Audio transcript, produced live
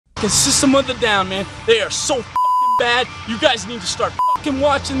fucking System of the Down, man. They are so fucking bad. You guys need to start fucking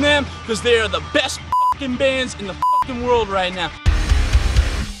watching them because they are the best fucking bands in the fucking world right now.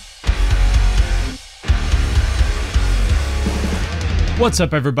 What's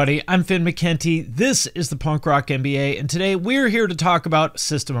up, everybody? I'm Finn McKenty. This is the Punk Rock NBA, and today we're here to talk about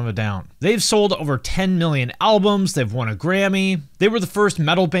System of a Down. They've sold over 10 million albums, they've won a Grammy, they were the first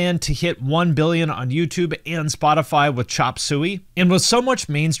metal band to hit 1 billion on YouTube and Spotify with Chop Suey, and with so much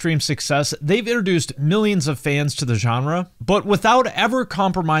mainstream success, they've introduced millions of fans to the genre, but without ever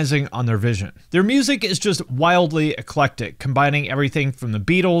compromising on their vision. Their music is just wildly eclectic, combining everything from the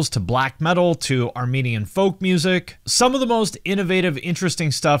Beatles to black metal to Armenian folk music, some of the most innovative,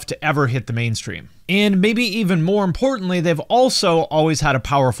 interesting stuff to ever hit the mainstream. And maybe even more importantly, they've also always had a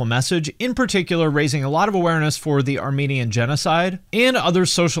powerful message, in particular raising a lot of awareness for the Armenian genocide and other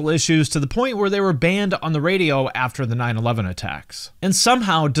social issues to the point where they were banned on the radio after the 9/11 attacks. And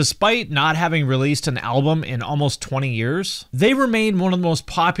somehow, despite not having released an album in almost 20 years, they remain one of the most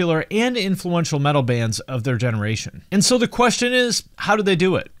popular and influential metal bands of their generation. And so the question is, how do they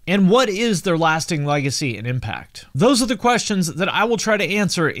do it? And what is their lasting legacy and impact? Those are the questions that I will try to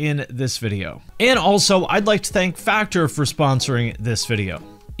answer in this video. And also, I'd like to thank Factor for sponsoring this video.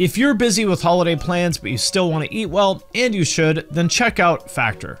 If you're busy with holiday plans but you still want to eat well, and you should, then check out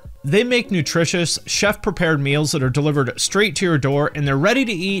Factor. They make nutritious, chef-prepared meals that are delivered straight to your door, and they're ready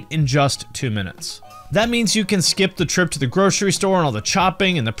to eat in just 2 minutes. That means you can skip the trip to the grocery store and all the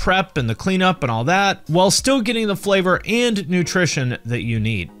chopping and the prep and the cleanup and all that, while still getting the flavor and nutrition that you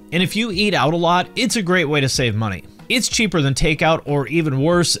need. And if you eat out a lot, it's a great way to save money. It's cheaper than takeout, or even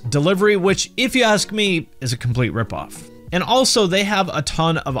worse, delivery, which, if you ask me, is a complete ripoff. And also, they have a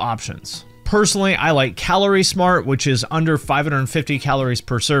ton of options. Personally, I like Calorie Smart, which is under 550 calories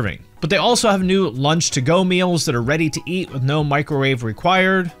per serving. But they also have new lunch-to-go meals that are ready to eat with no microwave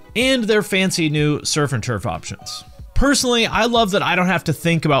required, and their fancy new surf and turf options. Personally, I love that I don't have to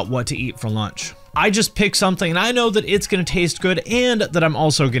think about what to eat for lunch. I just pick something and I know that it's going to taste good and that I'm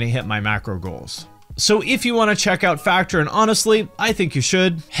also going to hit my macro goals. So if you want to check out Factor, and honestly, I think you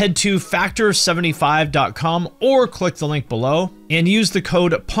should, head to factor75.com or click the link below and use the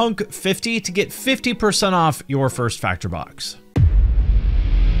code PUNK50 to get 50% off your first Factor box.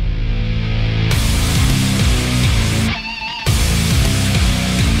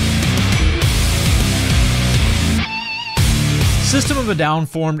 System of a Down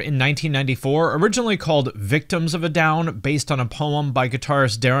formed in 1994, originally called Victims of a Down, based on a poem by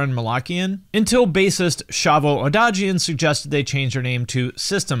guitarist Daron Malakian, until bassist Shavo Odadjian suggested they change their name to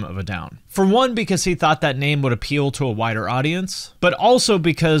System of a Down. For one, because he thought that name would appeal to a wider audience, but also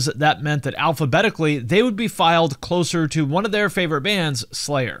because that meant that alphabetically they would be filed closer to one of their favorite bands,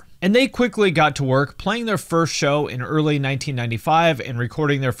 Slayer. And they quickly got to work, playing their first show in early 1995 and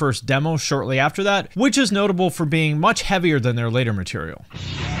recording their first demo shortly after that, which is notable for being much heavier than their later material.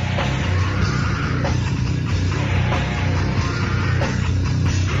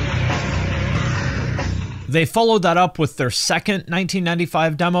 They followed that up with their second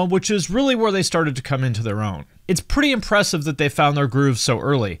 1995 demo, which is really where they started to come into their own. It's pretty impressive that they found their groove so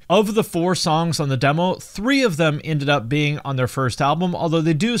early. Of the 4 songs on the demo, 3 of them ended up being on their first album, although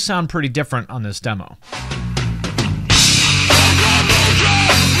they do sound pretty different on this demo.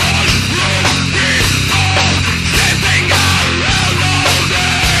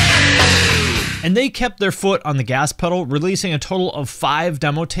 And they kept their foot on the gas pedal, releasing a total of 5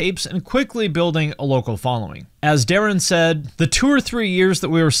 demo tapes and quickly building a local following. As Daron said, the 2 or 3 years that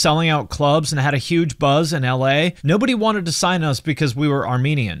we were selling out clubs and had a huge buzz in LA, nobody wanted to sign us because we were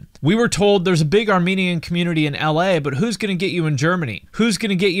Armenian. We were told there's a big Armenian community in LA, but who's going to get you in Germany? Who's going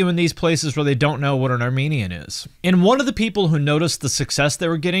to get you in these places where they don't know what an Armenian is? And one of the people who noticed the success they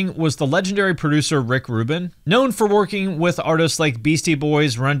were getting was the legendary producer Rick Rubin, known for working with artists like Beastie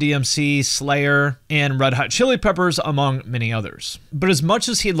Boys, Run DMC, Slayer, and Red Hot Chili Peppers, among many others. But as much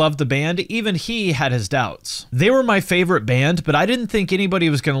as he loved the band, even he had his doubts. They were my favorite band, but I didn't think anybody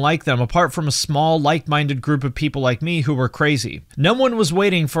was going to like them apart from a small, like-minded group of people like me who were crazy. No one was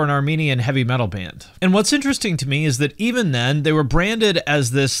waiting for an Armenian heavy metal band. And what's interesting to me is that even then, they were branded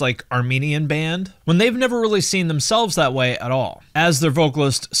as this, like, Armenian band, when they've never really seen themselves that way at all. As their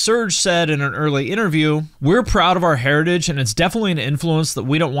vocalist Serj said in an early interview, "We're proud of our heritage, and it's definitely an influence that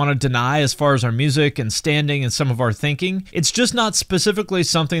we don't want to deny as far as our music and standing and some of our thinking. It's just not specifically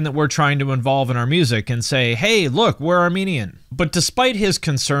something that we're trying to involve in our music and say, hey, look, we're Armenian." But despite his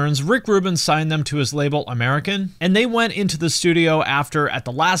concerns, Rick Rubin signed them to his label American, and they went into the studio after, at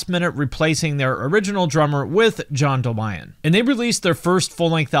the last minute, replacing their original drummer with John Dolmayan. And they released their first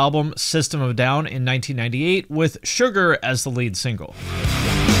full-length album, System of a Down, in 1998, with Sugar as the lead single.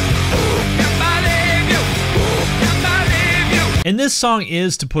 And this song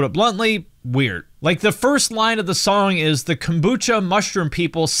is, to put it bluntly, weird. Like, the first line of the song is the kombucha mushroom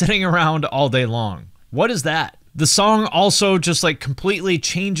people sitting around all day long. What is that? The song also just like completely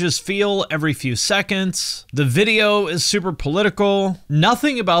changes feel every few seconds. The video is super political.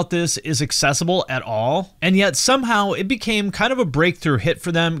 Nothing about this is accessible at all. And yet somehow it became kind of a breakthrough hit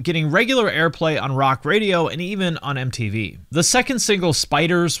for them, getting regular airplay on rock radio and even on MTV. The second single,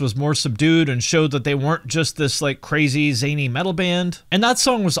 Spiders, was more subdued and showed that they weren't just this like crazy zany metal band. And that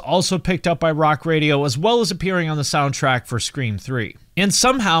song was also picked up by rock radio as well as appearing on the soundtrack for Scream 3. And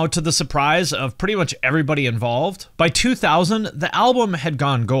somehow, to the surprise of pretty much everybody involved, by 2000, the album had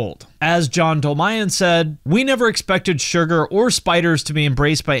gone gold. As John Dolmayan said, "We never expected Sugar or Spiders to be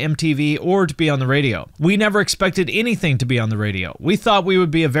embraced by MTV or to be on the radio. We never expected anything to be on the radio. We thought we would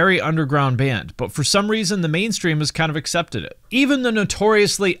be a very underground band, but for some reason the mainstream has kind of accepted it." Even the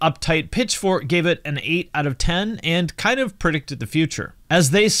notoriously uptight Pitchfork gave it an 8 out of 10 and kind of predicted the future.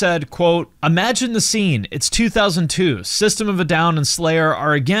 As they said, quote, "Imagine the scene. It's 2002. System of a Down and Slayer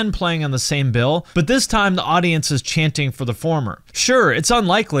are again playing on the same bill, but this time the audience is chanting for the former. Sure, it's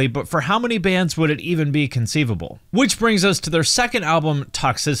unlikely, but for how many bands would it even be conceivable?" Which brings us to their second album,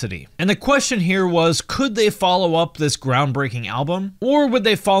 Toxicity. And the question here was, could they follow up this groundbreaking album? Or would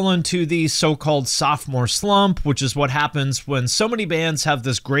they fall into the so-called sophomore slump, which is what happens when so many bands have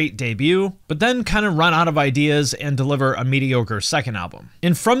this great debut, but then kind of run out of ideas and deliver a mediocre second album?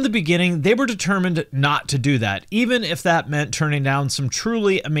 And from the beginning, they were determined not to do that, even if that meant turning down some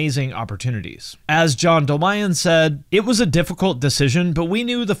truly amazing opportunities. As John Dolmayan said, "It was a difficult decision, but we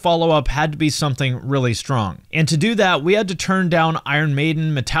knew the follow-up had to be something really strong. And to do that, we had to turn down Iron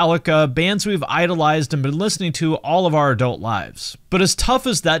Maiden, Metallica, bands we've idolized and been listening to all of our adult lives." But as tough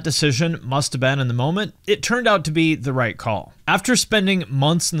as that decision must have been in the moment, it turned out to be the right call. After spending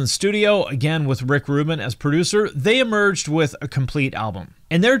months in the studio, again with Rick Rubin as producer, they emerged with a complete album.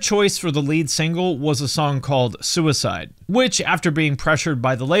 And their choice for the lead single was a song called Suicide, which, after being pressured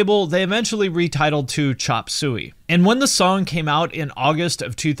by the label, they eventually retitled to Chop Suey. And when the song came out in August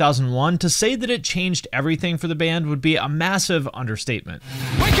of 2001, to say that it changed everything for the band would be a massive understatement.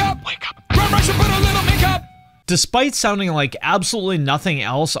 Wake up! Wake up! Run, rush, and put a little makeup! Despite sounding like absolutely nothing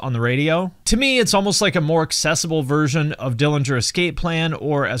else on the radio, to me it's almost like a more accessible version of Dillinger Escape Plan,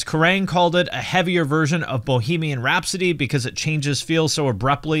 or as Kerrang called it, a heavier version of Bohemian Rhapsody because it changes feel so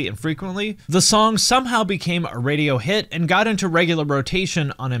abruptly and frequently. The song somehow became a radio hit and got into regular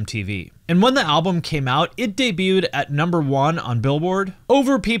rotation on MTV. And when the album came out, it debuted at #1 on Billboard,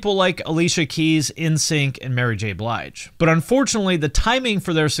 over people like Alicia Keys, NSYNC, and Mary J. Blige. But unfortunately, the timing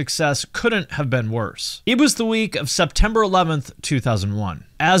for their success couldn't have been worse. It was the week of September 11th, 2001.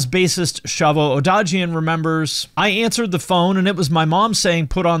 As bassist Shavo Odadjian remembers, "I answered the phone and it was my mom saying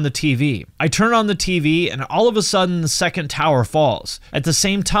put on the TV. I turn on the TV and all of a sudden the second tower falls. At the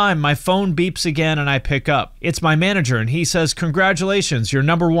same time, my phone beeps again and I pick up. It's my manager and he says, 'Congratulations, you're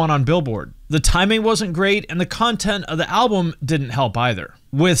 #1 on Billboard.'" The timing wasn't great and the content of the album didn't help either,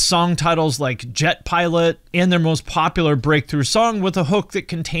 with song titles like Jet Pilot and their most popular breakthrough song with a hook that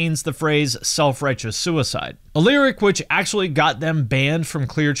contains the phrase "self-righteous suicide," a lyric which actually got them banned from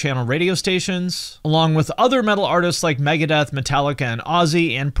Clear Channel radio stations, along with other metal artists like Megadeth, Metallica, and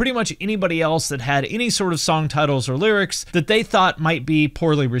Ozzy, and pretty much anybody else that had any sort of song titles or lyrics that they thought might be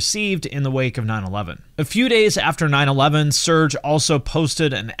poorly received in the wake of 9/11. A few days after 9/11, Serj also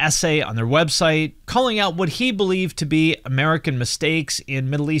posted an essay on their website calling out what he believed to be American mistakes in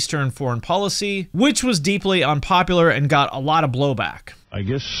Middle Eastern foreign policy, which was deeply unpopular and got a lot of blowback. I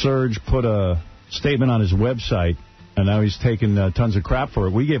guess Serj put a statement on his website, and now he's taking tons of crap for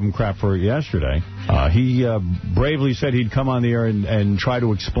it. We gave him crap for it yesterday. He bravely said he'd come on the air and try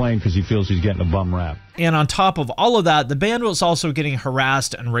to explain because he feels he's getting a bum rap. And on top of all of that, the band was also getting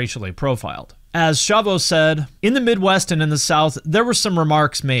harassed and racially profiled. As Shavo said, "In the Midwest and in the South, there were some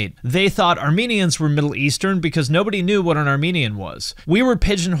remarks made. They thought Armenians were Middle Eastern because nobody knew what an Armenian was. We were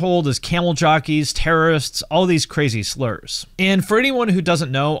pigeonholed as camel jockeys, terrorists, all these crazy slurs." And for anyone who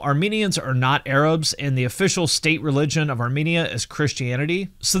doesn't know, Armenians are not Arabs, and the official state religion of Armenia is Christianity,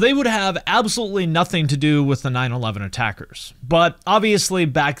 so they would have absolutely nothing to do with the 9/11 attackers. But obviously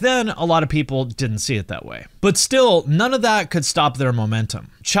back then, a lot of people didn't see it that way. But still, none of that could stop their momentum.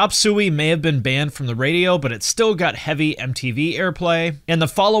 Chop Suey may have been been banned from the radio, but it still got heavy MTV airplay. And the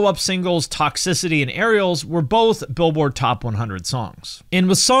follow-up singles Toxicity and Aerials were both Billboard Top 100 songs. And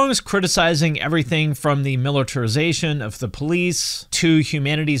with songs criticizing everything from the militarization of the police to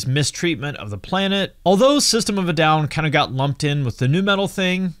humanity's mistreatment of the planet, although System of a Down kind of got lumped in with the nu metal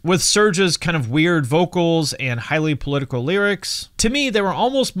thing, with Serj's kind of weird vocals and highly political lyrics, to me they were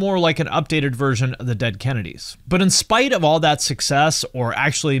almost more like an updated version of the Dead Kennedys. But in spite of all that success, or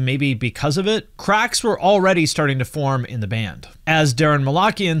actually maybe because of it, cracks were already starting to form in the band. As Daron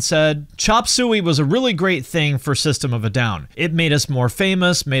Malakian said, Chop Suey was a really great thing for System of a Down. It made us more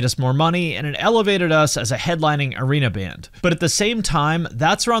famous, made us more money, and it elevated us as a headlining arena band. But at the same time,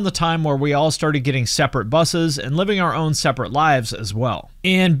 that's around the time where we all started getting separate buses and living our own separate lives as well.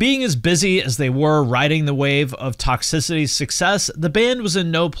 And being as busy as they were riding the wave of Toxicity's success, the band was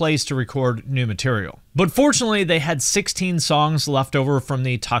in no place to record new material. But fortunately, they had 16 songs left over from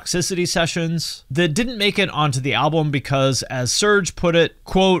the Toxicity sessions that didn't make it onto the album because, as Serj put it,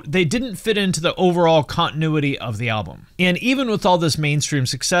 quote, they didn't fit into the overall continuity of the album. And even with all this mainstream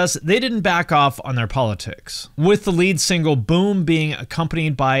success, they didn't back off on their politics, with the lead single Boom being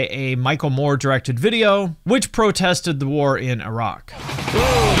accompanied by a Michael Moore directed video, which protested the war in Iraq. Boom.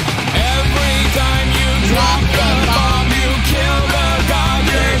 Every time you drop the bomb, you kill the god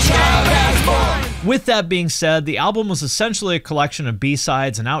your child has born. With that being said, the album was essentially a collection of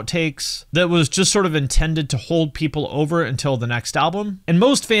B-sides and outtakes that was just sort of intended to hold people over until the next album, and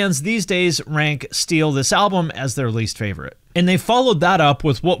most fans these days rank Steal This Album as their least favorite. And they followed that up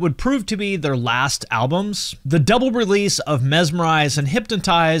with what would prove to be their last albums, the double release of Mesmerize and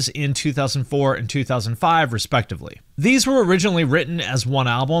Hypnotize in 2004 and 2005 respectively. These were originally written as one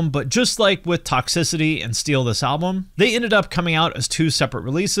album, but just like with Toxicity and Steal This Album, they ended up coming out as two separate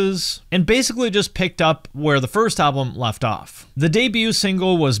releases, and basically just picked up where the first album left off. The debut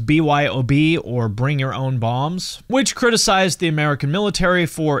single was BYOB, or Bring Your Own Bombs, which criticized the American military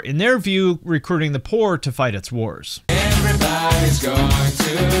for, in their view, recruiting the poor to fight its wars. Everybody's going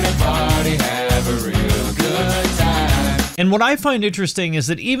to the party, have a real good time. And what I find interesting is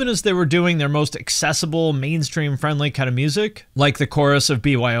that even as they were doing their most accessible, mainstream-friendly kind of music, like the chorus of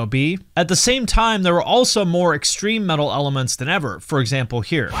BYOB, at the same time there were also more extreme metal elements than ever. For example,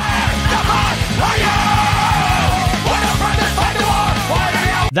 here.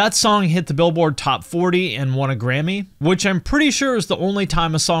 That song hit the Billboard Top 40 and won a Grammy, which I'm pretty sure is the only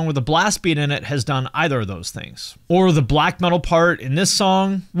time a song with a blast beat in it has done either of those things. Or the black metal part in this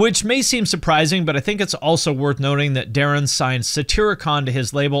song, which may seem surprising, but I think it's also worth noting that Daron signed Satyricon to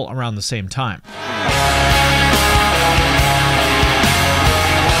his label around the same time.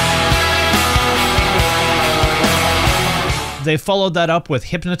 They followed that up with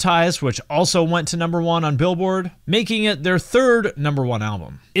Hypnotize, which also went to #1 on Billboard, making it their third #1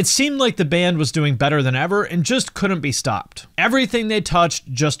 album. It seemed like the band was doing better than ever and just couldn't be stopped. Everything they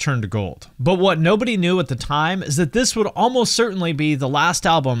touched just turned to gold. But what nobody knew at the time is that this would almost certainly be the last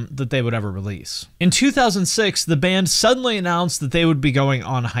album that they would ever release. In 2006, the band suddenly announced that they would be going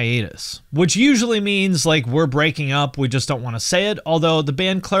on hiatus, which usually means like we're breaking up, we just don't want to say it, although the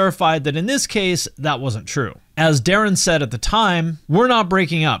band clarified that in this case, that wasn't true. As Daron said at the time, we're not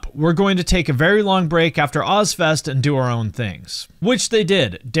breaking up. We're going to take a very long break after Ozfest and do our own things. Which they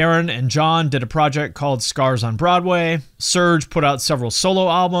did. Daron and John did a project called Scars on Broadway, Serj put out several solo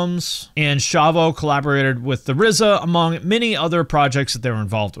albums, and Shavo collaborated with the RZA, among many other projects that they were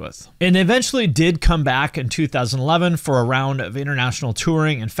involved with. And they eventually did come back in 2011 for a round of international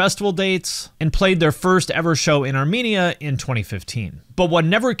touring and festival dates, and played their first ever show in Armenia in 2015. But what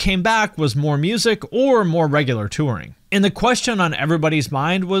never came back was more music or more regular touring. And the question on everybody's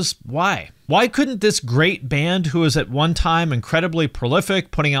mind was why? Why couldn't this great band, who was at one time incredibly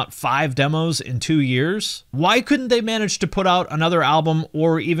prolific, putting out 5 demos in 2 years, why couldn't they manage to put out another album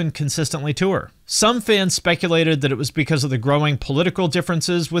or even consistently tour? Some fans speculated that it was because of the growing political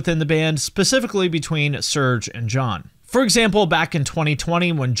differences within the band, specifically between Serj and John. For example, back in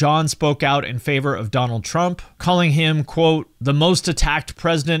 2020, when John spoke out in favor of Donald Trump, calling him, quote, the most attacked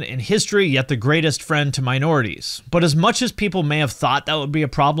president in history, yet the greatest friend to minorities. But as much as people may have thought that would be a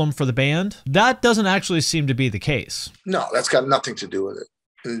problem for the band, that doesn't actually seem to be the case. No, that's got nothing to do with it.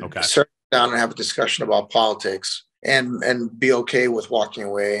 And Okay. sit down and have a discussion about politics and be okay with walking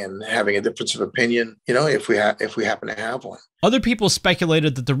away and having a difference of opinion, you know, if we happen to have one. Other people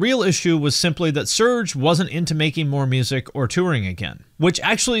speculated that the real issue was simply that Serj wasn't into making more music or touring again, which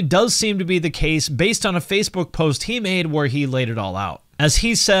actually does seem to be the case based on a Facebook post he made where he laid it all out. As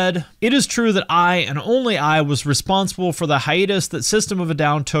he said, "It is true that I, and only I, was responsible for the hiatus that System of a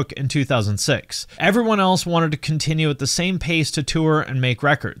Down took in 2006. Everyone else wanted to continue at the same pace to tour and make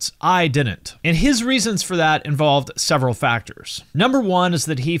records. I didn't." And his reasons for that involved several factors. Number one is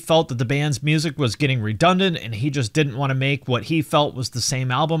that he felt that the band's music was getting redundant and he just didn't want to make what he felt was the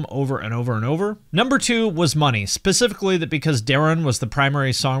same album over and over and over. Number two was money, specifically that because Daron was the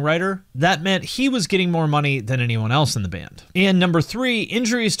primary songwriter, that meant he was getting more money than anyone else in the band. And number three,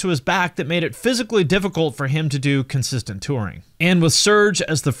 injuries to his back that made it physically difficult for him to do consistent touring. And with Serj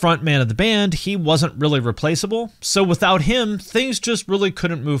as the front man of the band, he wasn't really replaceable, so without him, things just really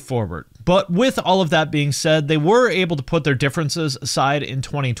couldn't move forward. But with all of that being said, they were able to put their differences aside in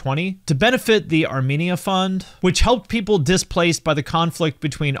 2020 to benefit the Armenia Fund, which helped people displaced by the conflict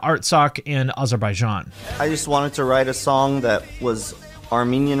between Artsakh and Azerbaijan. I just wanted to write a song that was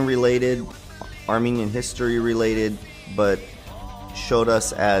Armenian related, Armenian history related, but showed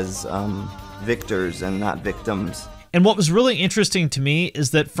us as victors and not victims. And what was really interesting to me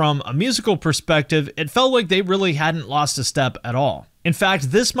is that from a musical perspective, it felt like they really hadn't lost a step at all. In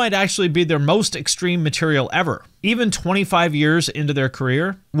fact, this might actually be their most extreme material ever, even 25 years into their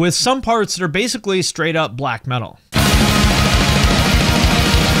career, with some parts that are basically straight up black metal.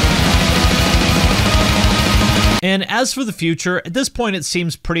 And as for the future, at this point it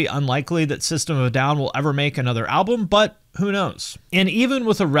seems pretty unlikely that System of a Down will ever make another album, but who knows? And even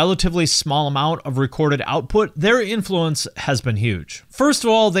with a relatively small amount of recorded output, their influence has been huge. First of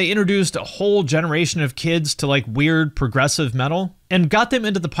all, they introduced a whole generation of kids to like weird progressive metal and got them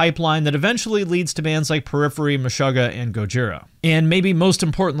into the pipeline that eventually leads to bands like Periphery, Meshuggah, and Gojira. And maybe most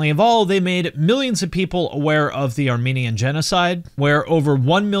importantly of all, they made millions of people aware of the Armenian genocide, where over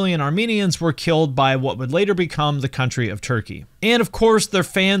 1 million Armenians were killed by what would later become the country of Turkey. And of course, their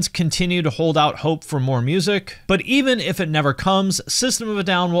fans continue to hold out hope for more music, but even if it never comes, System of a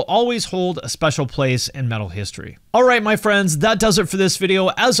Down will always hold a special place in metal history. Alright my friends, that does it for this video.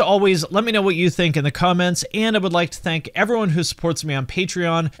 As always, let me know what you think in the comments, and I would like to thank everyone who supports me on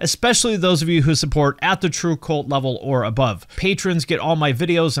Patreon, especially those of you who support at the True Cult level or above. Patrons get all my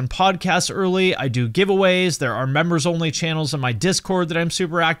videos and podcasts early, I do giveaways, there are members-only channels in my Discord that I'm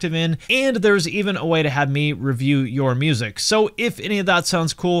super active in, and there's even a way to have me review your music. So if any of that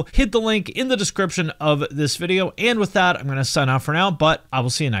sounds cool, hit the link in the description of this video, and with that, I'm going to sign off for now, but I will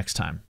see you next time.